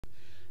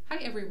Hi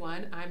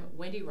everyone, I'm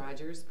Wendy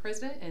Rodgers,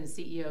 President and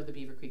CEO of the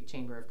Beavercreek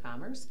Chamber of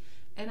Commerce,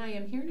 and I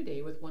am here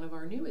today with one of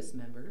our newest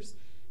members,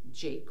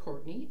 Jake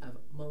Courtney of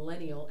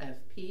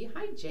MillennialFP.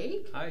 Hi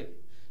Jake. Hi.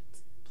 It's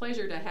a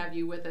pleasure to have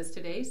you with us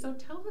today, so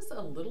tell us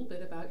a little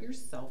bit about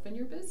yourself and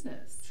your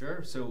business.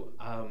 Sure. So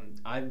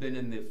I've been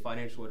in the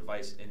financial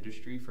advice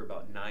industry for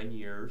about 9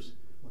 years,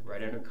 Wonderful.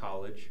 right out of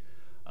college,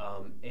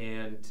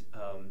 and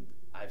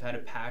I've had a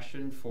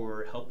passion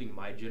for helping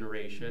my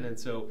generation, and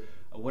so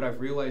what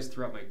I've realized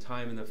throughout my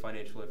time in the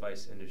financial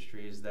advice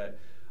industry is that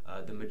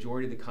the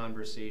majority of the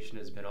conversation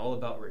has been all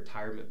about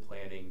retirement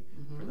planning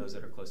for those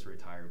that are close to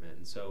retirement.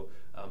 And so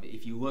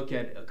if you look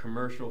at a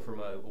commercial from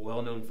a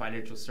well-known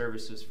financial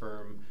services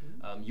firm,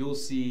 you'll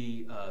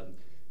see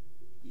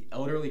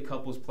elderly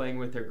couples playing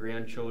with their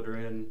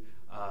grandchildren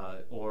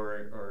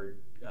or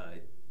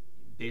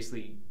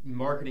basically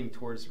marketing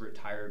towards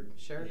retired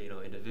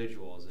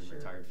individuals and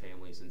retired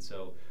families. And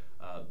so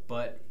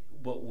but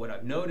what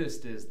I've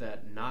noticed is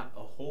that not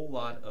a whole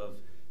lot of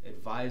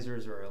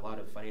advisors or a lot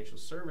of financial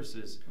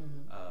services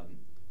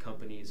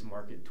companies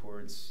market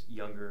towards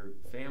younger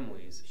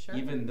families,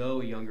 even though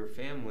younger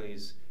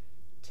families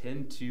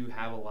tend to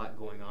have a lot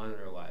going on in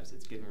their lives.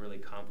 It's getting really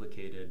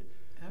complicated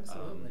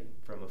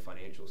from a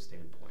financial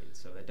standpoint.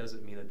 So that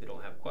doesn't mean that they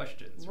don't have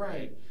questions,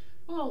 right?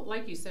 Well,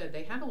 like you said,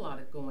 they have a lot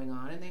going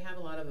on, and they have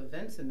a lot of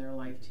events in their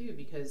life too,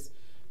 because,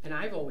 and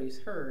I've always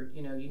heard,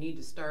 you need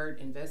to start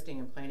investing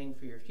and planning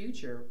for your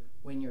future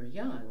when you're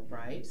young,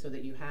 right? So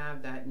that you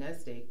have that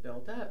nest egg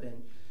built up.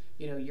 And,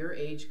 your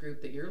age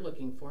group that you're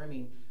looking for, I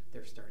mean,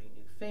 they're starting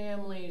new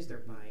families,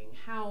 they're buying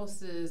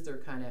houses, they're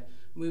kind of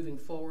moving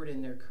forward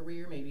in their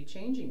career, maybe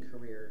changing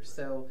careers.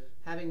 So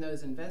having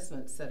those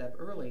investments set up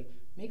early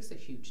makes a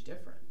huge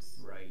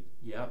difference. Right,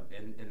 yeah,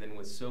 and then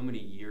with so many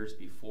years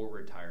before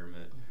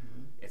retirement,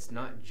 it's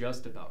not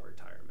just about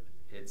retirement.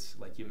 It's,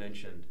 like you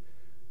mentioned,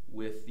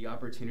 with the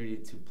opportunity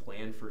to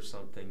plan for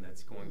something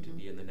that's going to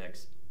be in the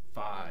next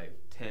 5,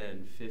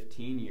 10,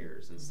 15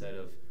 years instead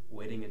of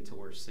waiting until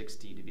we're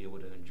 60 to be able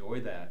to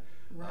enjoy that.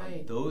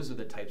 Right. Those are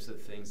the types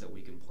of things that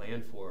we can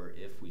plan for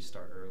if we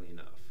start early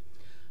enough.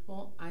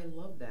 Well, I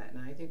love that,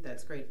 and I think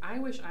that's great. I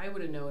wish I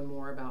would have known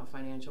more about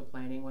financial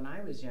planning when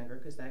I was younger,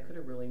 because that could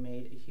have really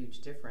made a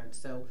huge difference.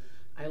 So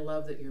I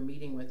love that you're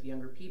meeting with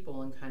younger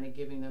people and kind of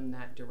giving them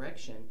that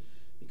direction,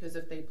 because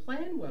if they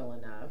plan well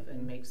enough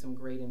and make some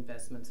great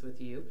investments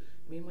with you,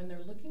 I mean, when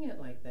they're looking at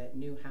like that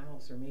new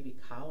house or maybe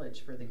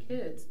college for the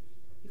kids,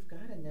 you've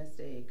got a nest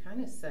egg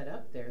kind of set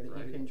up there that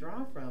you can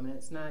draw from, and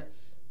it's not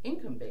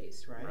income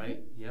based, right?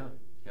 Right, yeah,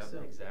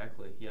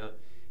 exactly, yeah.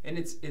 And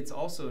it's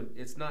also,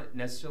 it's not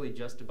necessarily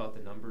just about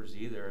the numbers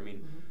either. I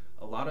mean,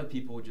 a lot of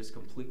people just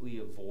completely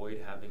avoid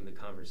having the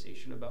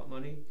conversation about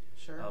money,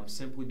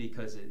 simply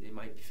because it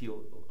might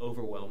feel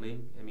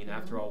overwhelming. I mean,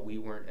 after all, we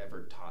weren't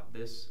ever taught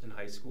this in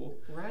high school.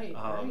 Right.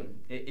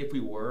 If we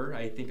were,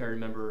 I think I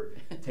remember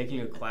taking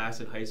a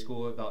class in high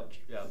school about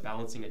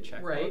balancing a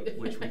checkbook,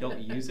 which we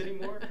don't use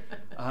anymore.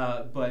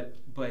 But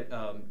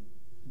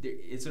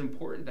it's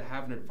important to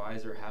have an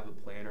advisor, have a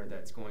planner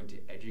that's going to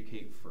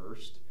educate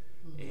first.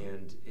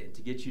 And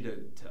to get you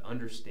to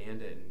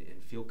understand it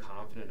and feel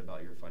confident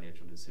about your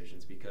financial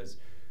decisions, because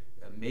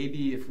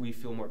maybe if we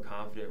feel more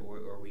confident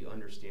or we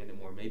understand it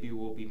more, maybe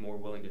we'll be more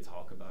willing to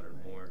talk about it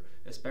more,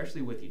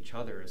 especially with each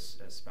other as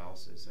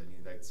spouses. I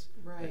mean,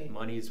 that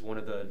money is one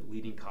of the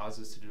leading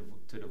causes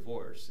to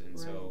divorce, and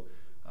so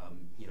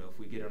if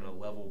we get on a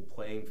level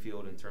playing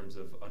field in terms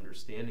of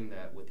understanding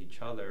that with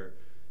each other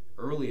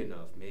early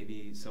enough,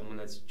 maybe someone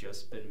that's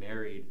just been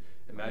married,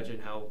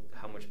 imagine how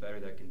much better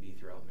that can be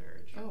throughout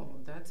marriage. Oh,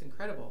 that's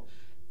incredible.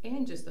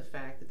 And just the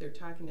fact that they're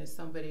talking to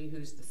somebody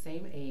who's the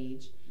same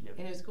age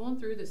and is going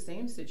through the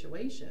same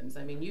situations.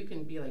 I mean, you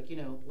can be like,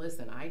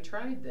 listen, I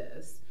tried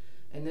this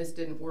and this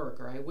didn't work,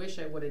 or I wish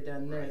I would have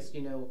done this,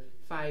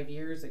 5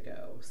 years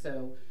ago.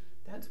 So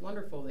that's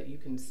wonderful that you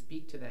can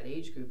speak to that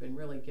age group and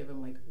really give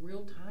them like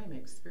real-time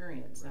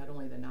experience, not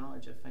only the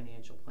knowledge of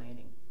financial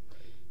planning.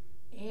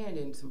 And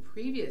in some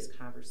previous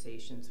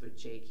conversations with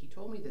Jake, he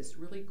told me this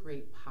really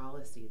great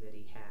policy that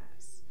he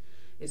has.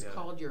 It's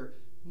called your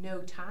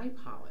no-tie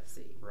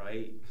policy.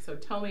 Right. So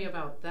tell me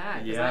about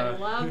that, because I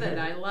love it.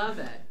 I love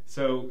it.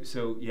 So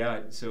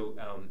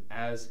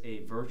as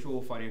a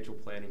virtual financial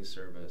planning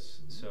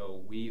service,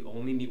 so we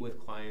only meet with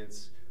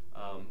clients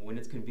when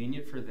it's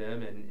convenient for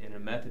them and in a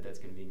method that's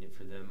convenient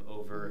for them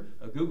over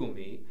a Google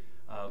Meet.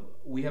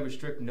 We have a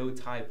strict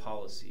no-tie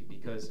policy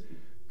because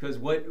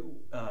what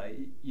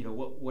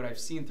I've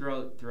seen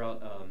throughout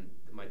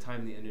my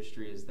time in the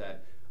industry is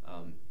that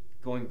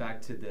going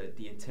back to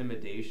the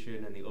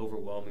intimidation and the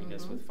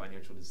overwhelmingness with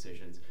financial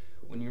decisions,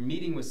 when you're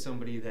meeting with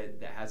somebody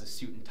that has a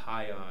suit and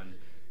tie on,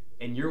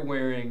 and you're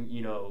wearing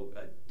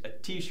a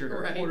t-shirt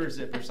or a quarter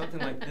zip or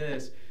something like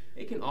this,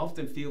 it can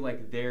often feel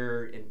like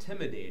they're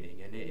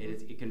intimidating, and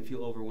it can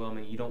feel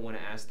overwhelming. You don't want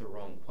to ask the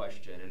wrong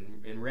question,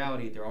 and in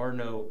reality, there are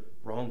no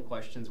wrong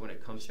questions when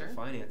it comes to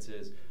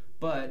finances.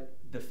 But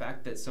the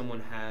fact that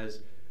someone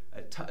has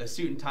a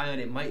suit and tie on,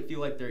 it might feel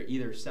like they're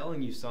either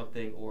selling you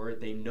something or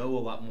they know a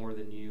lot more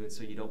than you, and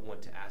so you don't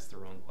want to ask the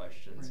wrong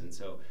questions. Right. And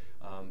so,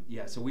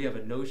 so we have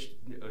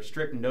a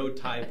strict no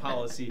tie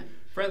policy.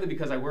 Frankly,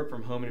 because I work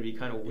from home, and it'd be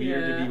kind of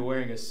weird to be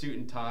wearing a suit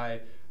and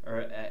tie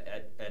or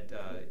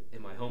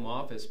in my home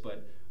office.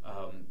 But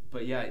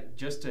yeah,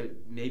 just to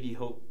maybe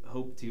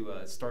hope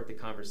to start the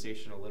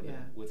conversation a little bit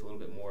with a little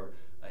bit more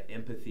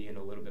empathy and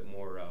a little bit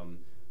more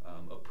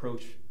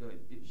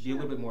be a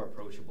little bit more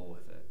approachable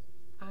with it.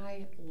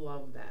 I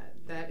love that.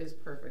 That is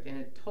perfect, and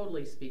it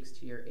totally speaks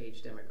to your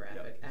age demographic.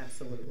 Yep.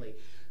 Absolutely.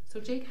 So,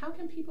 Jake, how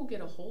can people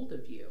get a hold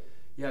of you?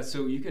 Yeah,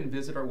 so you can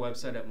visit our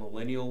website at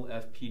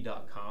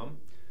MillennialFP.com.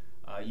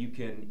 You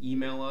can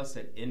email us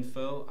at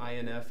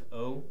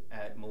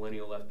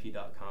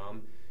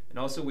info@MillennialFP.com. And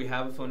also, we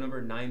have a phone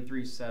number,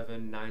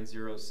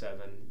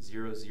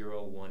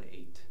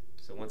 937-907-0018.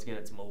 So once again,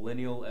 it's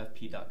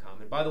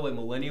MillennialFP.com. And by the way,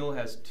 millennial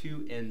has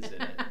 2 N's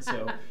in it.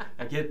 So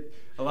I get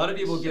a lot of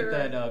people get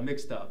that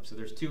mixed up. So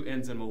there's 2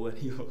 N's in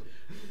millennial.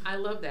 I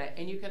love that.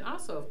 And you can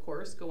also, of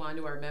course, go on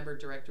to our member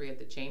directory at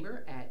the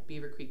Chamber at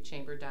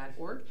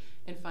beavercreekchamber.org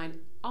and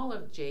find all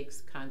of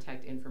Jake's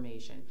contact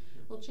information.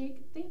 Well,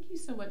 Jake, thank you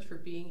so much for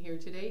being here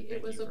today.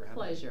 It was a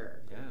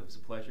pleasure. Yeah, it was a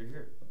pleasure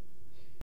here.